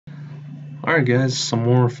Alright guys, some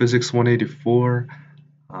more Physics 184.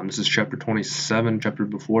 This is chapter 27, chapter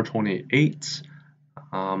before 28.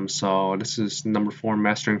 So this is number 4,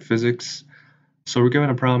 Mastering Physics. So we're given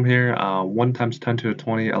a problem here, 1 times 10 to the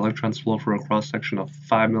 20 electrons flow through a cross-section of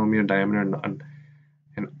 5 millimeter diameter on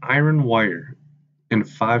an iron wire in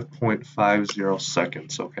 5.50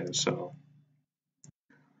 seconds. Okay, so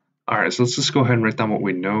alright, so let's just go ahead and write down what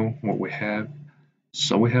we know, what we have.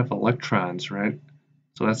 So we have electrons, right?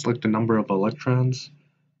 So that's like the number of electrons.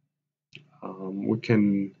 We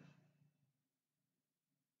can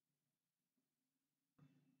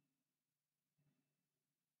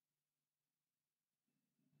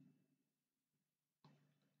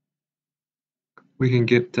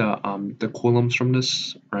get the coulombs from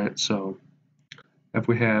this, right? So if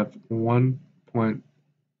we have 1 point,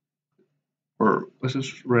 or let's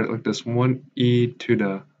just write it like this, 1e to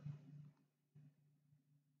the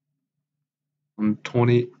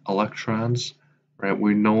 20 electrons, right?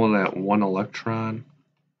 We know that 1 electron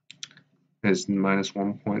is minus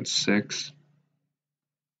 1.6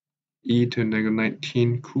 e to negative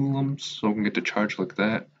 19 coulombs, so we can get the charge like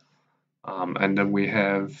that. And then we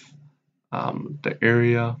have the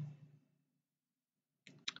area,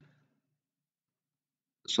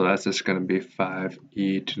 so that's just going to be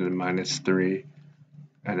 5e to the minus 3,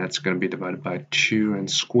 and that's going to be divided by 2 and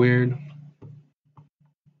squared.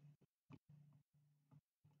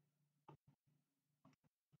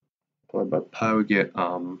 By pi, we get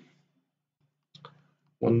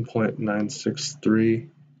 1.963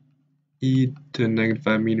 e to the negative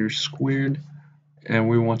 5 meters squared, and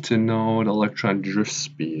we want to know the electron drift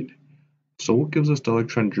speed. So what gives us the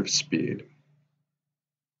electron drift speed?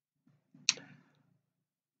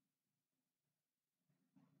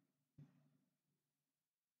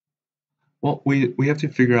 Well, we have to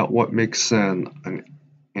figure out what makes an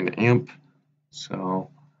amp.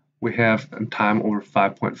 So we have time over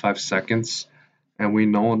 5.5 seconds, and we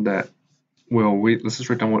know that, well, let's just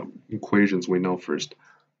write down what equations we know first.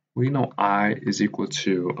 We know I is equal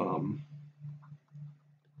to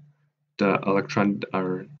the electron,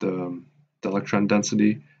 or the electron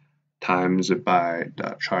density times it by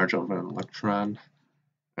the charge of an electron,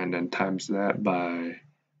 and then times that by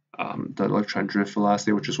the electron drift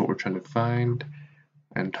velocity, which is what we're trying to find,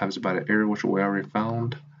 and times it by the area, which we already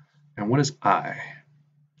found. And what is I?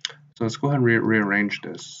 So let's go ahead and rearrange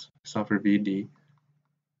this. So for VD,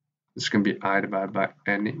 this is going to be I divided by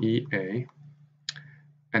NEA,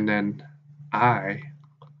 and then I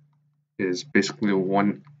is basically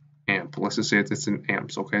 1 amp. Let's just say it's in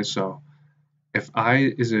amps, okay? So if I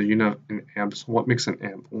is a unit in amps, what makes an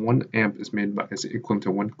amp? 1 amp is equivalent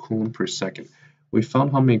to 1 coulomb per second. We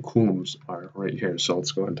found how many coulombs are right here, so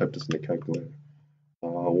let's go ahead and type this in the calculator.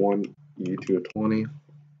 1 e to the 20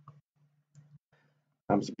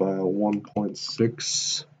 times by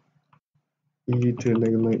 1.6 e to the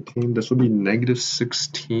negative 19. This would be negative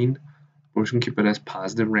 16. We're just going to keep it as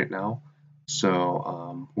positive right now.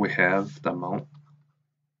 So we have the amount,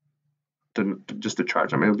 just the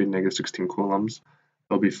charge. I mean, it'll be negative 16 coulombs.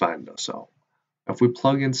 It'll be fine though. So if we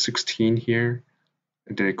plug in 16 here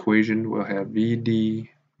into the equation, we'll have VD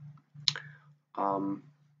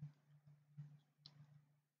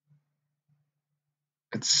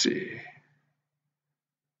let's see.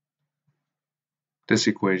 This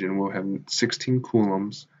equation will have 16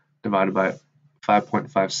 coulombs divided by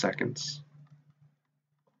 5.5 seconds.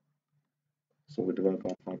 So we divide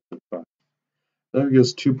by 5.5. That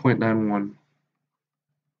gives 2.91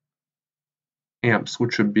 amps,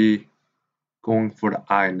 which would be going for the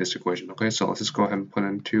I in this equation. Okay, so let's just go ahead and put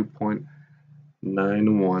in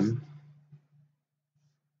 2.91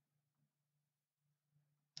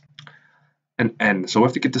 and N. So we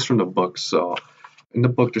have to get this from the book. So in the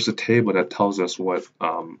book, there's a table that tells us what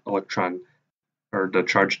electron, or the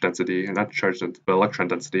charge density, and not charge density, but electron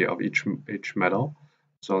density of each metal.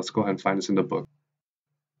 So let's go ahead and find this in the book.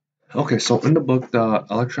 Okay, so in the book, the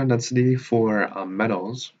electron density for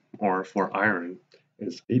metals, or for iron,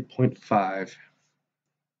 is 8.5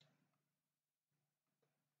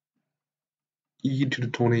 e to the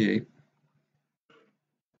 28.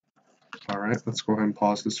 Alright, let's go ahead and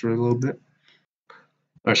pause this for a little bit.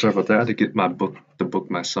 Alright, sorry about that. I had to get the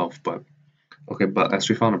book myself, but okay, but as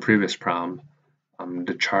we found in a previous problem,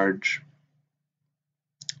 the charge,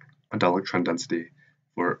 the electron density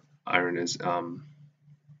for iron is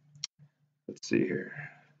let's see here.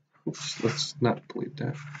 Oops, let's not delete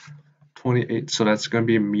that. 28, so that's going to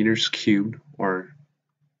be meters cubed, or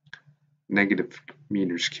negative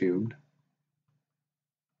meters cubed.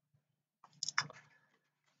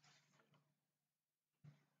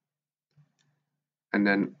 And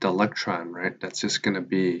then the electron, right, that's just going to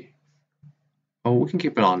be Oh, we can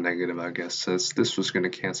keep it all negative, I guess, since this was going to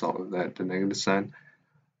cancel out with that, the negative sign.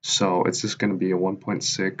 So it's just going to be a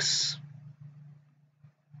 1.6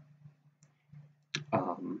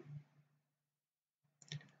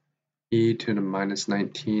 e to the minus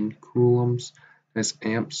 19 coulombs. That's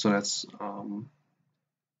amps, so that's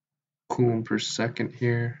coulomb per second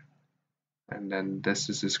here. And then this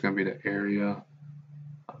is just going to be the area.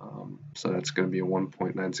 So that's going to be a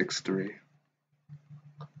 1.963.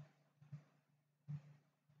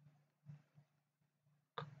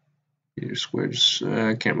 Meters squared.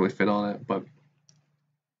 I can't really fit all that, but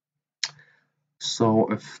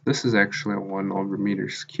so if this is actually 1 over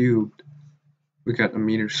meters cubed, we got a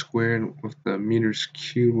meter squared. With the meters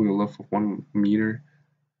cubed, we're left with 1 meter.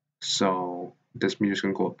 So this meter is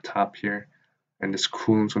going to go up top here, and this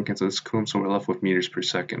coulomb's going to cancel this coulomb, so we're left with meters per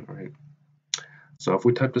second, right? So if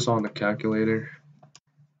we type this all in the calculator,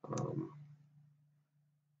 let's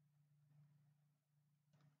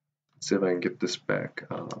see if I can get this back,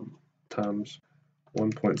 times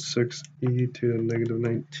 1.6 e to the negative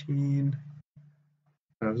 19.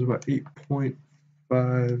 That's about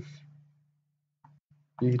 8.5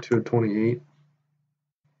 e to the 28.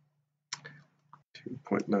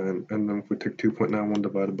 2.9, and then if we take 2.91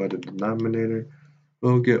 divided by the denominator,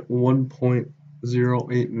 we'll get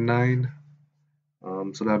 1.089.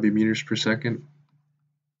 So that'd be meters per second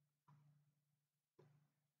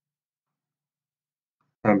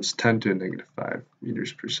times 10 to the negative 5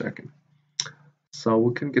 meters per second. So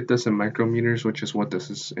we can get this in micrometers, which is what this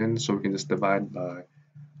is in. So we can just divide by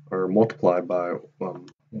or multiply by 1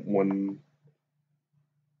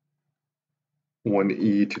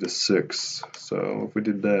 e to the 6. So if we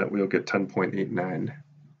did that, we'll get 10.89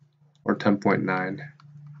 or 10.9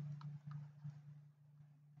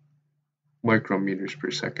 micrometers per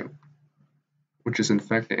second, which is in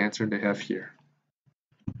fact the answer they have here.